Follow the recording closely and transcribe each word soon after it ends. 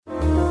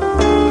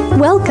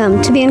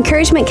Welcome to the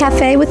Encouragement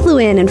Cafe with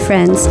Luann and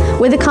friends,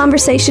 where the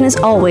conversation is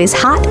always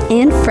hot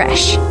and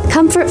fresh.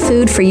 Comfort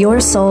food for your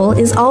soul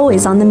is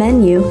always on the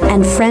menu,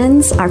 and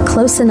friends are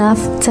close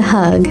enough to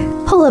hug.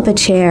 Pull up a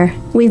chair.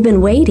 We've been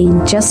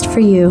waiting just for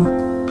you.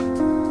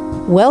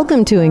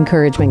 Welcome to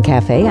Encouragement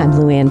Cafe. I'm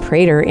Luann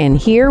Prater, and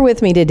here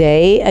with me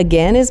today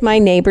again is my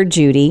neighbor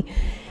Judy.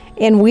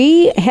 And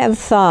we have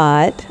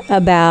thought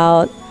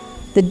about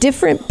the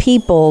different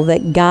people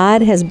that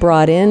God has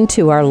brought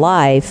into our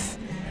life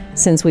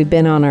since we've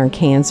been on our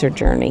cancer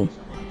journey.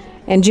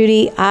 And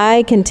Judy,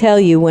 I can tell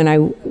you when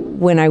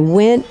I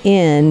went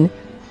in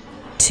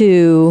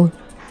to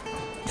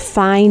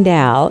find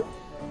out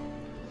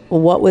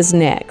what was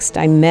next,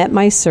 I met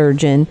my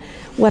surgeon.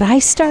 What I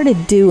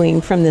started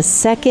doing from the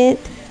second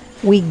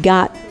we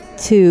got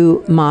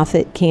to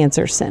Moffitt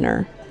Cancer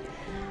Center,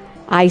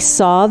 I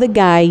saw the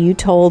guy you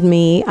told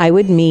me I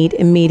would meet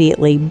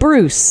immediately,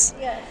 Bruce.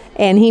 Yes.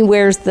 And he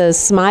wears the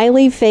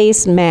smiley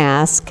face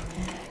mask.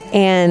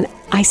 And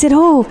I said,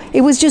 oh,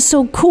 it was just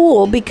so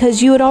cool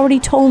because you had already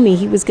told me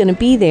he was going to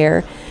be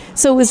there.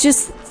 So it was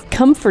just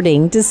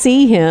comforting to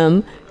see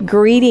him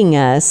greeting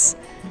us,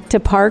 to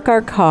park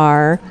our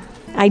car.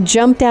 I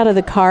jumped out of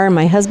the car and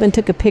my husband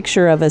took a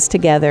picture of us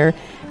together.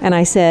 And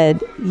I said,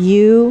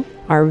 you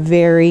are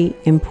very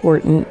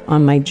important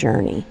on my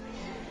journey.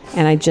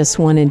 And I just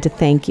wanted to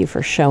thank you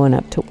for showing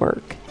up to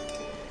work.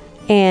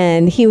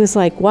 And he was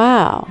like,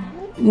 wow,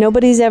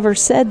 nobody's ever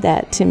said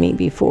that to me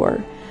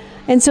before.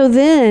 And so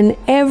then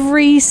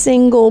every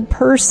single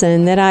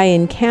person that I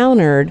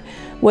encountered,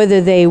 whether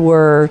they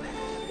were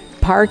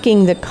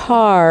parking the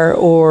car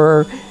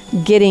or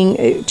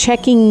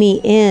checking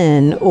me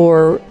in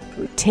or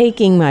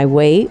taking my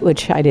weight,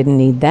 which I didn't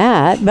need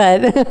that,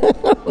 but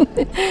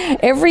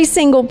every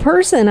single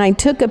person, I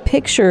took a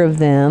picture of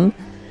them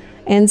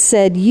and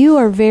said, you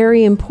are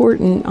very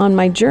important on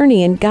my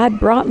journey, and God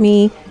brought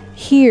me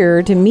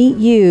here to meet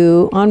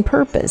you on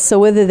purpose. So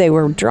whether they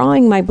were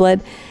drawing my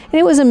blood, and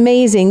it was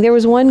amazing. There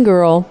was one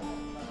girl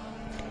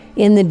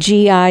in the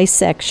GI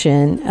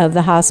section of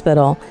the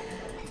hospital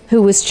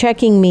who was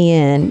checking me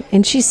in,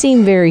 and she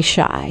seemed very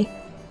shy.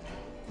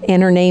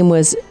 And her name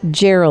was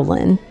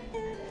Geraldine.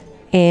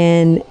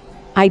 And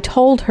I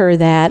told her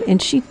that,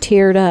 and she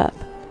teared up.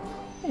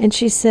 And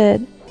she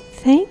said,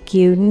 thank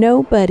you.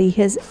 Nobody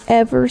has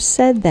ever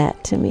said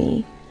that to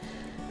me.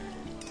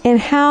 And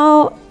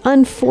how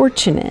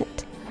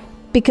unfortunate,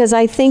 because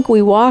I think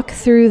we walk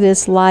through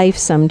this life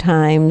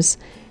sometimes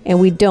and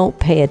we don't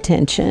pay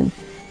attention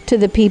to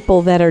the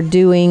people that are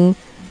doing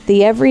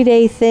the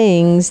everyday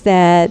things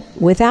that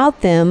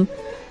without them,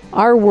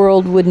 our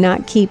world would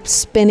not keep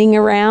spinning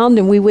around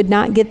and we would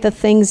not get the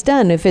things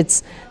done. If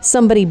it's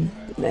somebody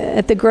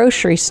at the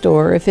grocery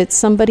store, if it's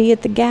somebody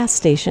at the gas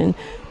station,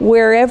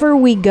 wherever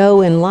we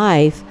go in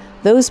life,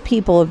 those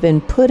people have been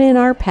put in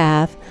our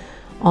path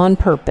on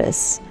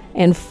purpose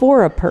and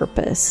for a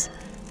purpose.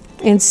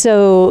 And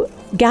so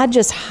God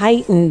just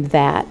heightened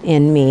that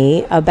in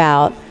me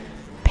about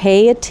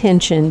pay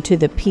attention to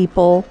the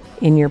people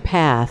in your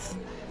path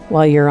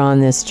while you're on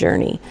this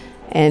journey.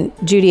 And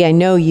Judy, I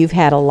know you've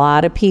had a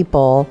lot of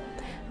people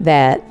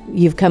that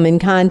you've come in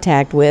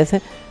contact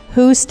with.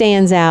 Who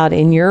stands out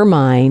in your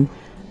mind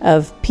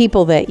of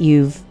people that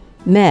you've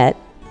met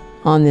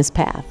on this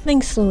path?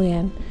 Thanks,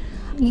 Luann.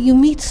 You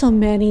meet so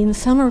many, and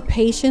some are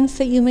patients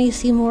that you may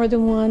see more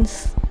than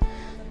once.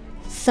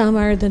 Some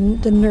are the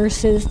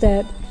nurses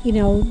that,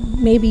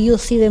 maybe you'll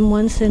see them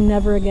once and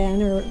never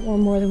again, or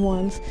more than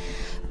once.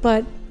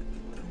 But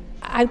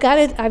I've got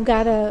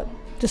to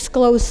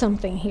disclose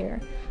something here.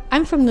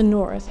 I'm from the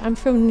North. I'm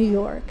from New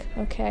York,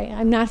 okay?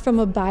 I'm not from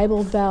a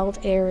Bible Belt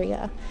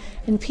area.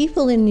 And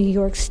people in New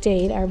York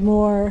State are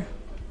more,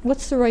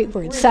 what's the right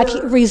word?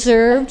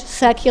 Reserved,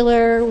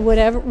 secular,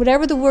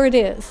 whatever the word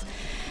is.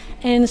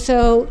 And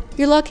so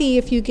you're lucky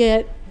if you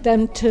get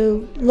them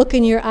to look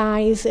in your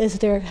eyes as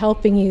they're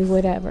helping you,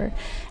 whatever.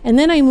 And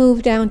then I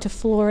moved down to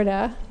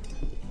Florida,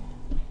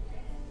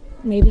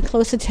 maybe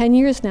close to 10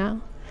 years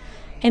now.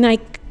 And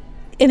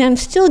I'm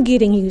still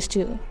getting used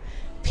to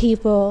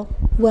people,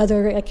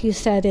 whether, like you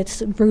said,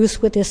 it's Bruce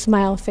with his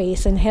smile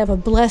face and have a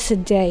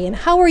blessed day. And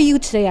how are you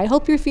today? I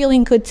hope you're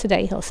feeling good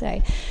today, he'll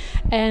say.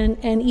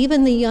 And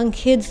even the young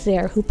kids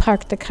there who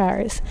park the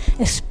cars,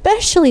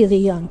 especially the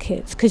young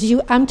kids, because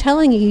I'm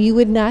telling you, you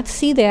would not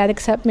see that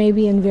except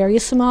maybe in very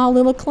small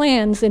little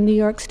clans in New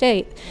York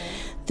State.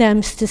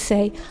 Them to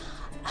say,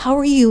 how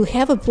are you?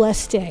 Have a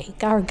blessed day,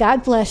 or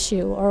God bless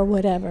you, or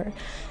whatever.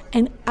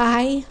 And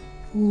I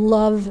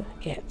love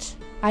it.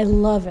 I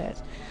love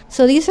it.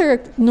 So these are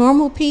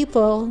normal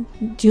people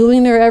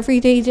doing their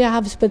everyday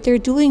jobs, but they're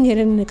doing it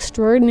in an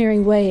extraordinary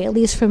way, at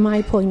least from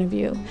my point of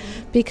view.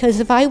 Because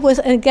if I was,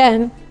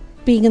 again,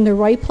 being in the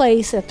right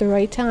place at the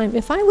right time,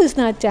 if I was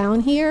not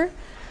down here,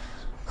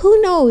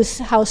 who knows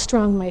how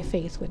strong my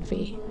faith would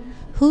be?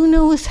 Who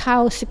knows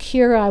how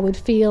secure I would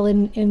feel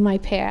in my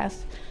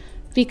path?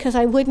 Because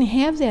I wouldn't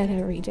have that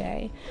every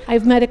day.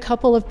 I've met a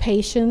couple of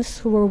patients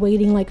who were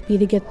waiting like me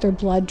to get their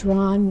blood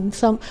drawn.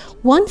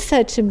 One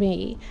said to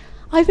me,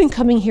 I've been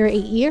coming here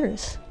 8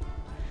 years.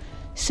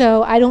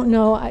 So I don't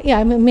know. Yeah,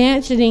 I'm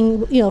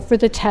imagining, for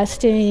the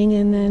testing,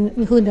 and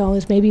then who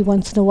knows, maybe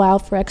once in a while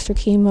for extra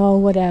chemo,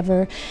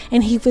 whatever.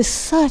 And he was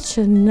such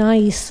a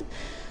nice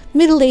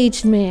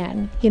middle-aged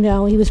man. He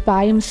was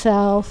by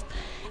himself,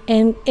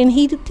 and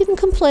he didn't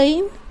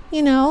complain.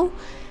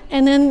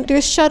 And then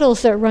there's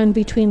shuttles that run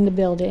between the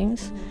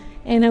buildings,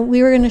 and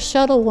we were in a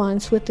shuttle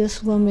once with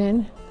this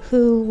woman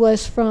who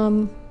was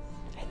from,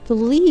 I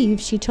believe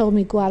she told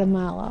me,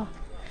 Guatemala,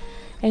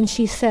 and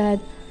she said,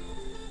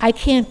 I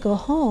can't go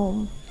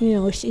home.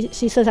 She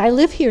says, I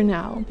live here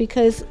now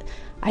because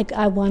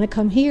I want to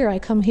come here. I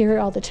come here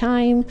all the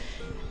time.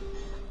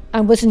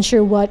 I wasn't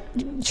sure what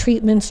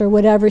treatments or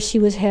whatever she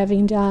was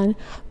having done.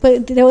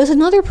 But there was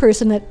another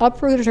person that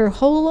uprooted her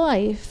whole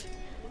life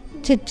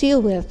to deal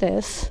with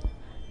this.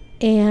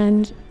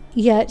 And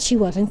yet she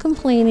wasn't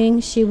complaining.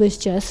 She was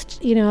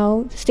just,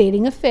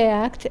 stating a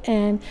fact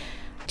and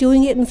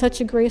doing it in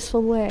such a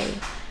graceful way.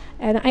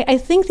 And I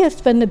think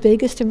that's been the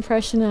biggest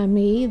impression on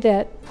me,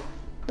 that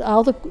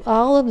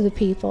all of the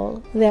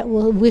people that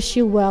will wish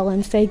you well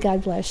and say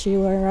God bless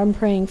you, or I'm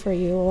praying for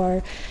you,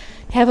 or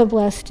have a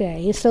blessed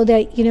day. So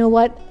that,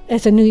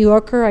 as a New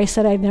Yorker, I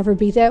said I'd never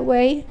be that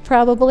way,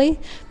 probably,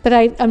 but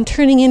I'm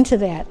turning into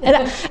that.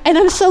 And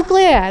I'm so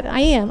glad.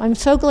 I'm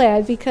so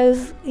glad,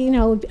 because,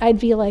 I'd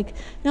be like,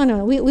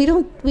 no, we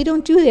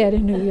don't do that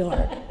in New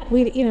York.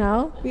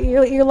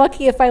 You're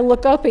lucky if I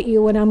look up at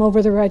you when I'm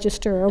over the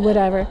register or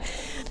whatever.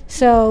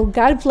 So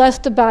God bless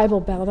the Bible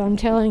Belt. I'm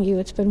telling you,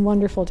 it's been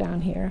wonderful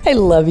down here. I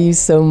love you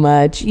so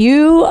much.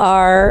 You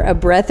are a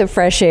breath of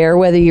fresh air,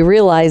 whether you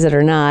realize it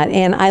or not.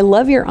 And I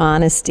love your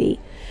honesty,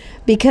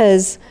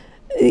 because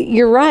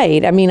you're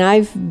right. I mean,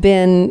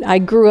 I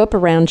grew up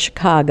around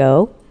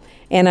Chicago,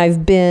 and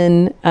I've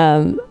been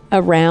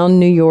around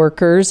New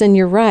Yorkers, and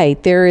you're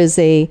right. There's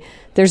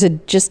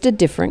just a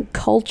different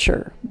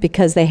culture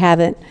because they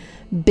haven't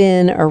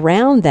been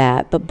around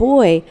that. But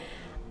boy,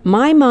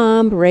 my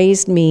mom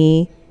raised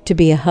me to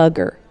be a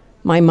hugger.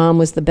 My mom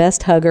was the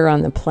best hugger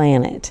on the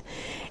planet.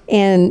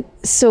 And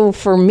so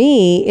for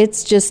me,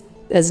 it's just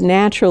as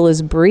natural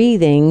as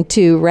breathing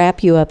to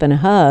wrap you up in a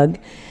hug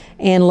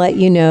and let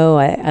you know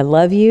I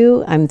love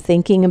you, I'm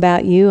thinking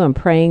about you, I'm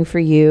praying for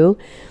you.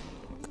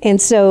 And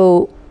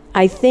so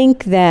I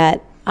think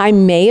that I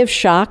may have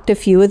shocked a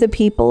few of the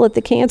people at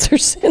the cancer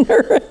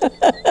center.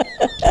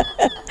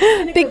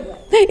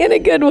 In a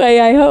good way,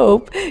 I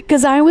hope,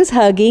 because I was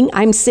hugging.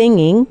 I'm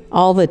singing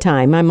all the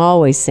time. I'm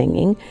always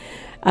singing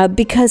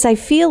because I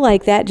feel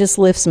like that just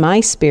lifts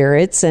my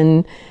spirits,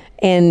 and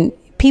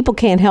people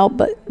can't help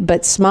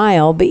but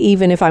smile. But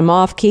even if I'm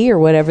off key or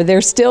whatever,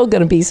 they're still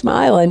going to be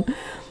smiling.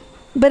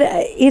 But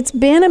it's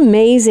been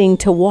amazing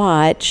to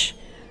watch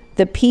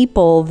the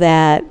people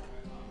that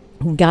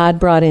God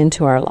brought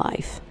into our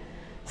life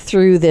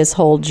through this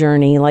whole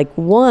journey. Like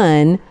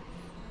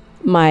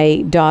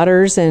my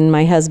daughters and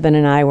my husband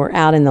and I were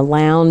out in the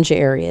lounge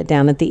area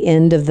down at the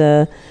end of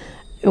and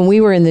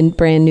we were in the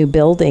brand new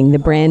building, the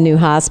brand new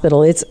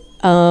hospital. It's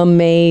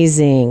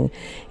amazing.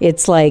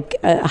 It's like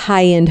a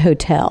high-end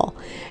hotel.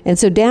 And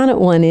so down at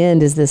one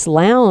end is this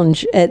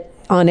lounge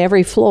on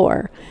every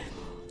floor.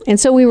 And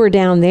so we were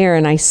down there,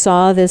 and I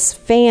saw this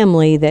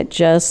family that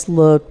just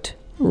looked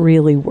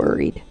really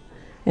worried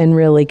and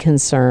really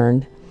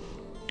concerned.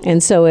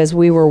 And so as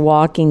we were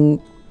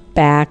walking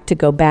back to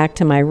go back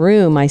to my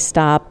room, I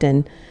stopped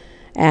and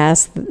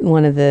asked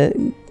one of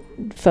the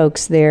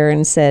folks there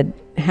and said,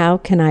 how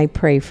can I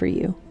pray for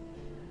you?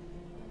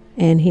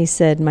 And he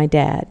said, my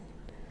dad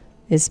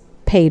is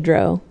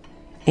Pedro,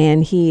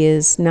 and he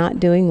is not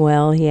doing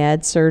well. He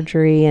had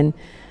surgery, and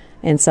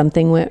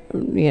something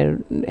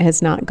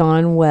has not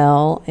gone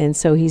well, and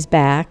so he's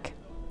back.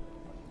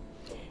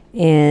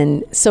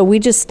 And so we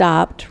just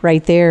stopped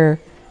right there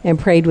and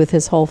prayed with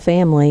his whole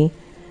family.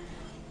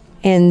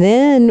 And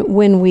then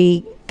when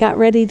we got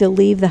ready to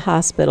leave the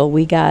hospital,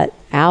 we got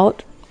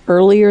out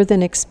earlier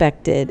than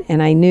expected.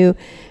 And I knew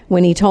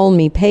when he told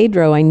me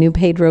Pedro, I knew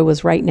Pedro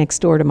was right next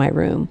door to my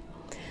room.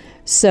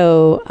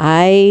 So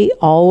I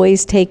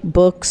always take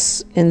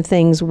books and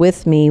things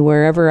with me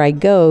wherever I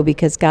go,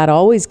 because God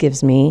always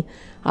gives me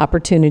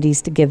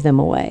opportunities to give them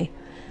away.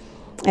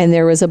 And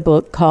there was a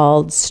book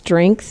called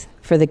Strength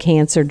for the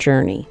Cancer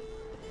Journey.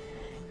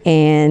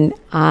 And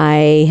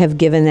I have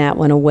given that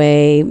one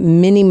away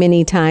many,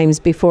 many times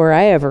before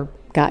I ever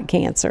got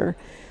cancer.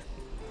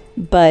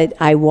 But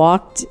I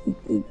walked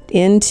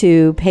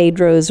into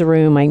Pedro's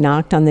room. I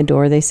knocked on the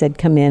door. They said,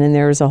 come in. And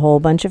there was a whole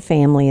bunch of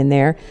family in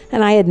there.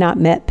 And I had not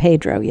met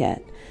Pedro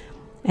yet.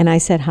 And I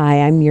said, hi,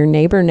 I'm your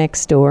neighbor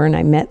next door. And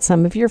I met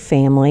some of your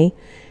family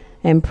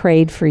and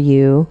prayed for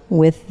you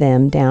with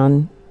them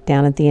down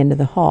at the end of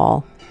the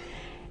hall.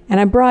 And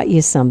I brought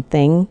you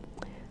something,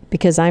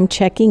 because I'm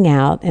checking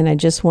out, and I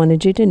just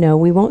wanted you to know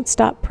we won't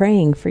stop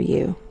praying for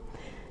you.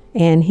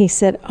 And he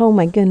said, oh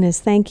my goodness,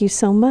 thank you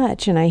so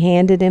much. And I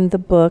handed him the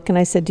book, and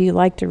I said, do you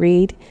like to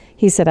read?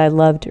 He said, I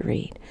love to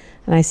read.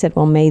 And I said,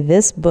 well, may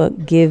this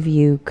book give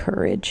you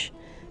courage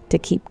to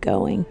keep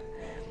going.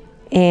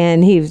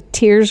 And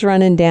tears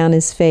running down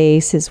his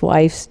face, his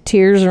wife's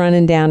tears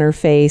running down her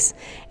face.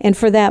 And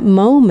for that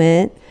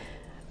moment,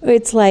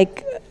 it's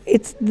like,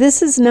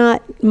 this is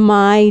not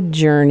my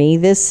journey.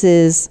 This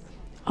is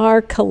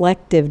our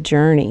collective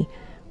journey.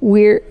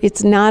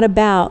 It's not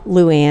about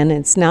Luann.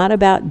 It's not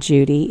about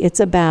Judy. It's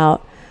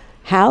about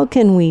how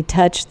can we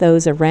touch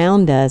those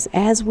around us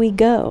as we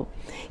go.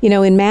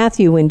 In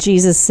Matthew, when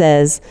Jesus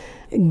says,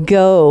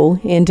 go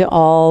into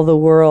all the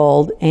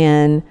world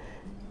and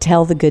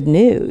tell the good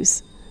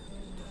news,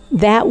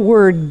 that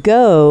word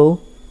go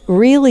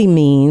really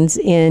means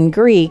in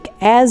Greek,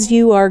 as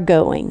you are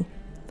going.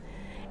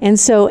 And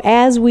so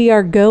as we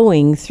are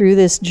going through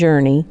this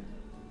journey,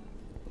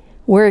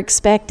 we're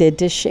expected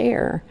to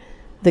share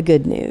the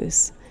good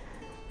news.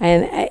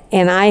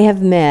 And I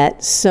have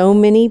met so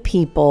many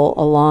people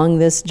along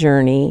this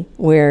journey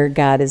where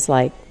God is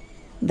like,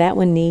 that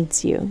one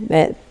needs you.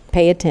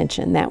 Pay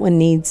attention. That one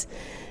needs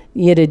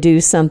you to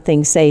do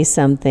something, say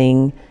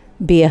something,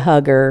 be a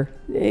hugger.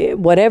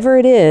 Whatever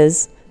it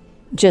is,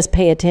 just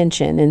pay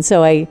attention. And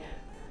so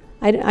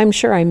I'm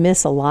sure I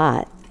miss a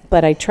lot,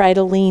 but I try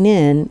to lean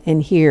in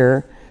and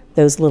hear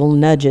those little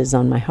nudges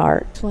on my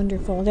heart. It's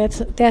wonderful.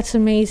 That's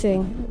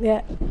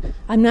amazing.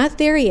 I'm not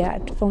there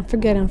yet. Don't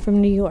forget, I'm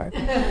from New York.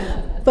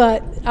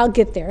 But I'll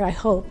get there, I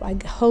hope. I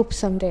hope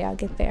someday I'll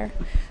get there.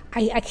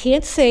 I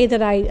can't say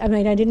that I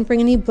didn't bring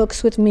any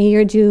books with me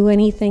or do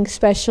anything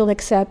special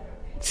except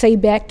say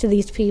back to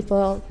these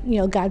people,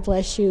 God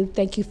bless you,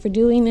 thank you for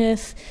doing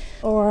this.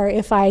 Or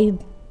if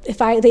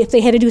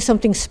they had to do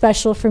something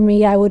special for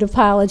me, I would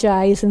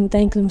apologize and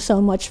thank them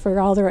so much for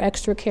all their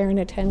extra care and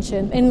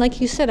attention. And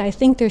like you said, I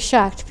think they're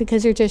shocked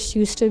because they're just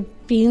used to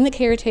being the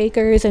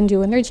caretakers and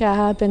doing their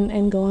job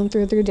and going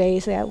through their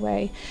days that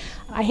way.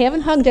 I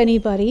haven't hugged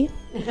anybody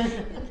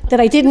that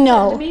I didn't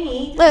know.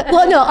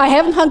 Well, no, I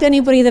haven't hugged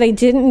anybody that I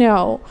didn't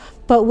know.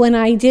 But when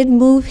I did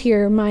move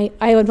here, I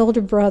have an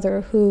older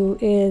brother who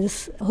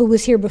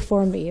was here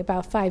before me,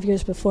 about 5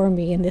 years before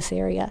me in this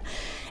area.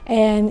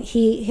 And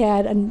he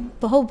had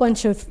a whole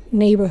bunch of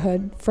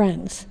neighborhood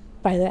friends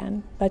by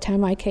the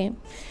time I came.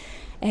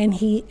 And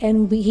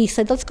he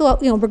said, let's go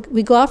out,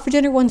 we go out for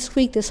dinner once a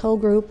week, this whole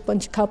group,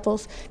 bunch of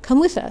couples, come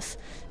with us.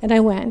 And I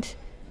went,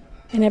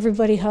 and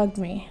everybody hugged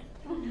me.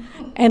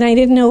 And I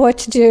didn't know what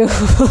to do.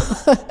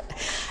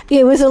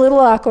 It was a little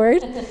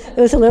awkward.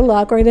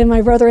 And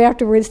my brother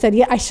afterwards said,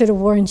 yeah, I should have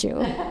warned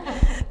you.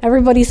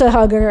 Everybody's a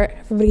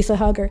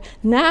hugger.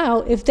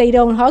 Now, if they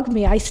don't hug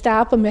me, I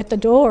stop them at the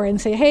door and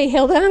say, hey,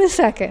 hold on a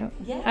second.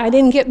 Yeah. I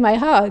didn't get my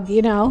hug,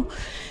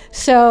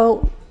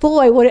 So,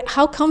 boy,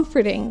 how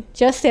comforting.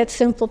 Just that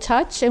simple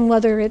touch, and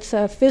whether it's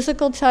a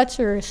physical touch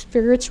or a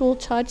spiritual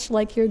touch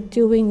like you're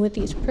doing with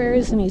these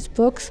prayers and these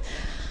books,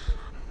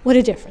 what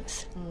a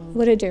difference.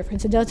 What a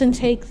difference. It doesn't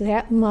take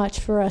that much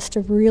for us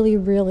to really,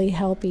 really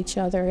help each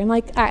other. And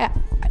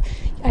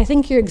I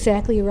think you're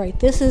exactly right.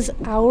 This is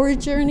our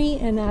journey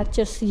and not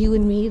just you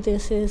and me.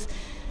 This is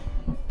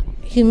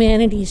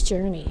humanity's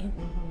journey.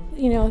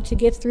 To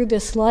get through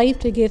this life,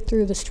 to get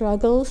through the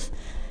struggles,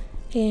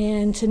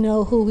 and to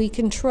know who we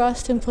can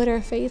trust and put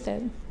our faith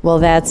in. Well,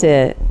 that's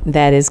it.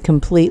 That is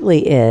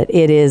completely it.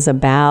 It is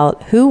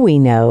about who we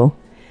know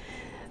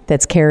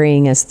that's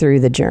carrying us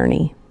through the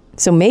journey.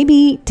 So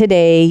maybe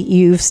today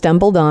you've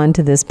stumbled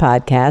onto this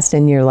podcast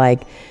and you're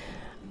like,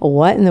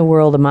 what in the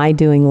world am I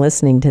doing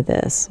listening to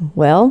this?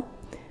 Well,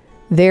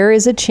 there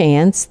is a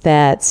chance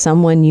that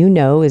someone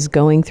is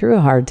going through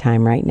a hard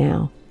time right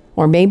now.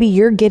 Or maybe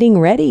you're getting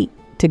ready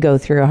to go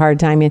through a hard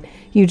time and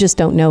you just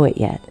don't know it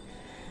yet.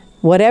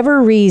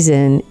 Whatever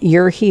reason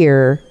you're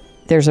here,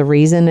 there's a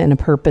reason and a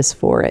purpose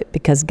for it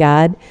because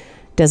God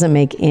doesn't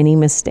make any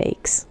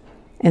mistakes.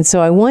 And so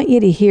I want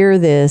you to hear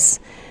this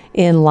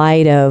in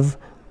light of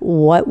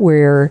what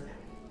we're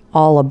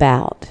all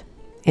about.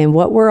 And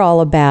what we're all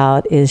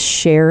about is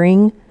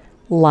sharing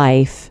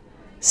life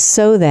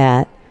so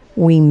that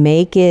we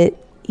make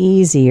it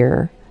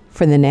easier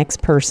for the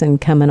next person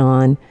coming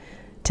on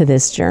to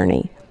this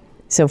journey.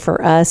 So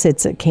for us,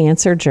 it's a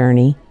cancer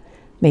journey.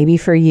 Maybe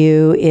for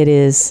you, it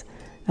is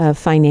a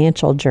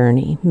financial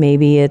journey.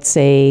 Maybe it's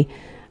a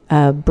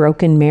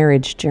broken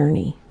marriage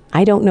journey.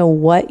 I don't know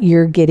what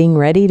you're getting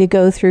ready to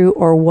go through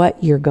or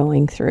what you're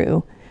going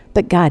through,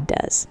 but God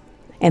does.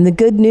 And the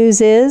good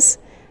news is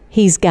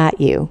He's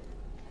got you.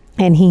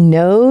 And He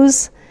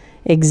knows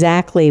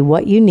exactly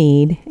what you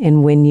need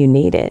and when you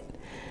need it.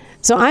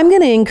 So I'm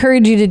going to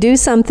encourage you to do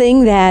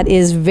something that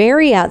is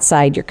very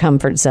outside your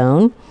comfort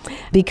zone,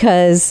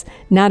 because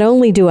not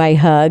only do I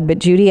hug, but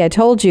Judy, I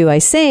told you I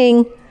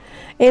sing.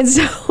 And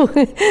so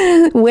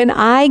when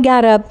I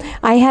got up,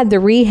 I had the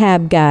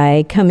rehab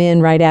guy come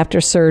in right after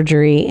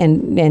surgery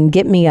and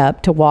get me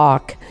up to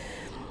walk.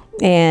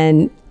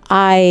 And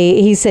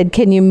he said,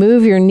 can you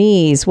move your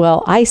knees?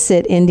 Well, I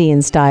sit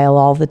Indian style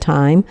all the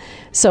time.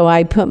 So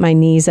I put my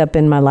knees up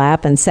in my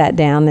lap and sat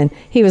down, and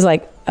he was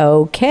like,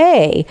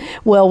 okay,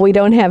 well, we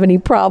don't have any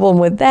problem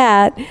with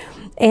that.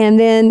 And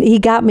then he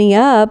got me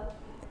up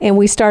And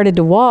we started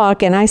to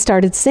walk, and I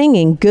started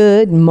singing,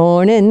 good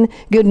morning,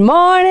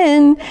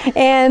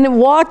 and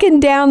walking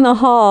down the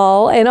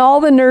hall, and all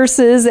the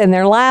nurses, and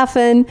they're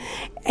laughing.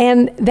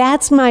 And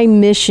that's my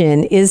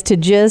mission, is to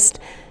just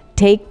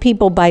take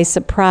people by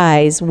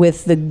surprise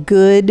with the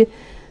good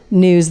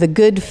news, the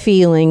good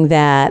feeling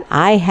that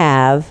I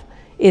have.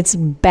 It's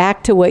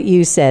back to what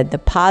you said, the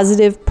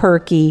positive,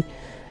 perky.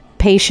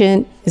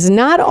 Patient is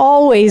not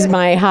always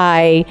my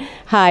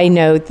high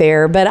note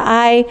there, but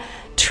I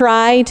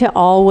try to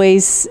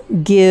always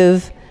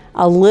give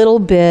a little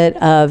bit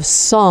of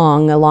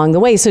song along the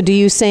way. So do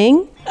you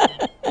sing?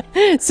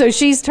 So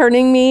she's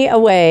turning me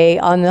away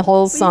on the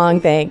whole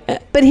song thing.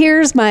 But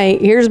here's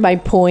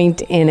my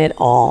point in it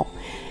all.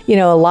 You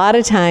know, a lot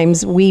of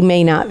times we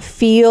may not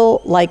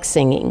feel like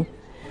singing,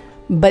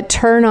 but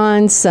turn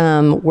on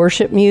some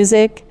worship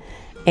music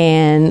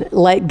and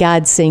let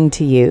God sing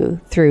to you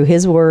through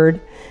His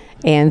Word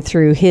and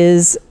through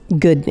His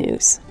good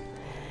news.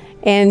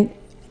 And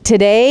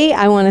today,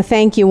 I want to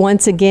thank you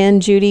once again,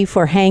 Judy,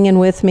 for hanging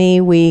with me.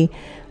 We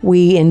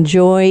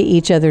enjoy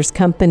each other's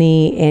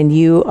company, and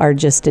you are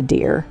just a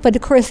dear. But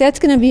of course, that's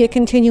going to be a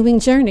continuing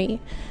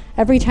journey.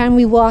 Every time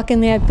we walk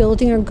in that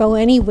building or go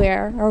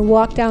anywhere or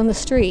walk down the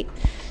street.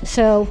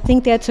 So I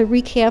think that's a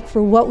recap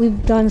for what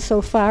we've done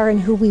so far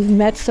and who we've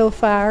met so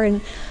far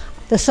and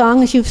the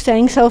songs you've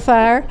sang so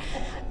far.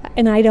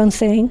 And I don't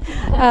sing.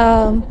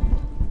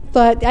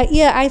 But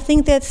I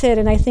think that's it.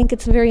 And I think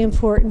it's very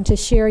important to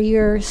share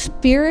your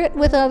spirit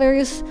with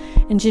others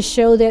and to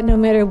show that no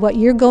matter what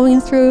you're going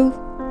through,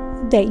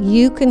 that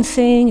you can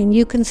sing and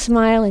you can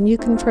smile and you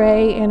can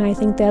pray. And I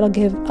think that'll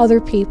give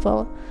other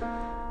people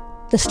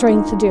the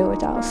strength to do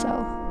it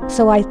also.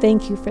 So I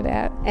thank you for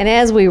that. And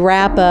as we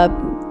wrap up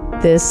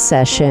this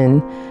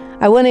session,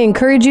 I want to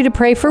encourage you to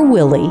pray for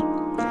Willie.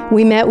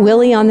 We met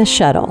Willie on the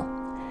shuttle,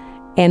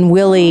 and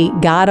Willie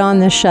got on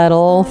the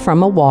shuttle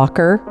from a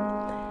walker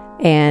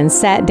and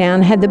sat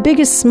down, had the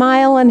biggest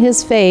smile on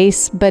his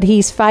face, but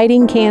he's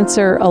fighting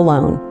cancer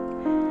alone.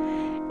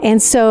 And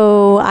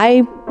so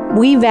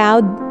we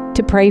vowed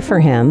to pray for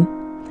him,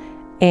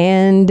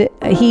 and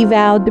he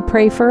vowed to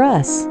pray for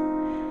us.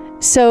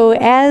 So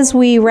as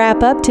we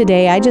wrap up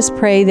today, I just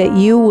pray that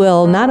you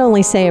will not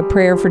only say a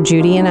prayer for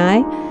Judy and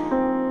I,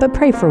 but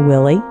pray for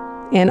Willie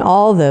and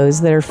all those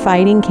that are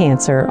fighting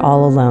cancer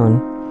all alone.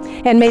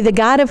 And may the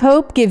God of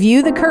hope give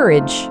you the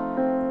courage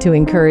to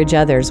encourage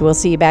others. We'll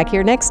see you back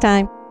here next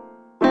time.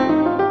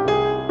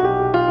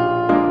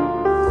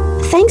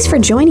 Thanks for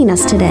joining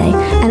us today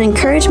at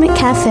Encouragement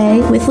Cafe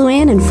with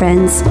Luann and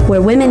Friends,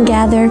 where women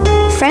gather,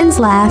 friends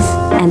laugh,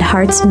 and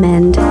hearts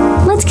mend.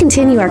 Let's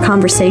continue our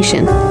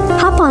conversation.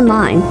 Hop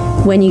online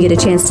when you get a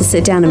chance to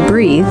sit down and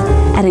breathe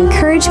at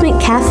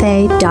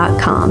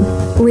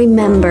encouragementcafe.com.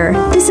 Remember,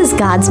 this is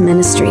God's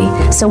ministry,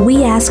 so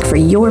we ask for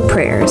your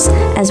prayers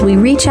as we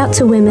reach out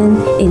to women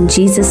in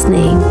Jesus'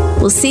 name.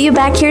 We'll see you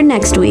back here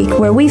next week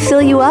where we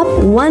fill you up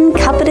one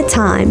cup at a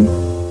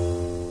time.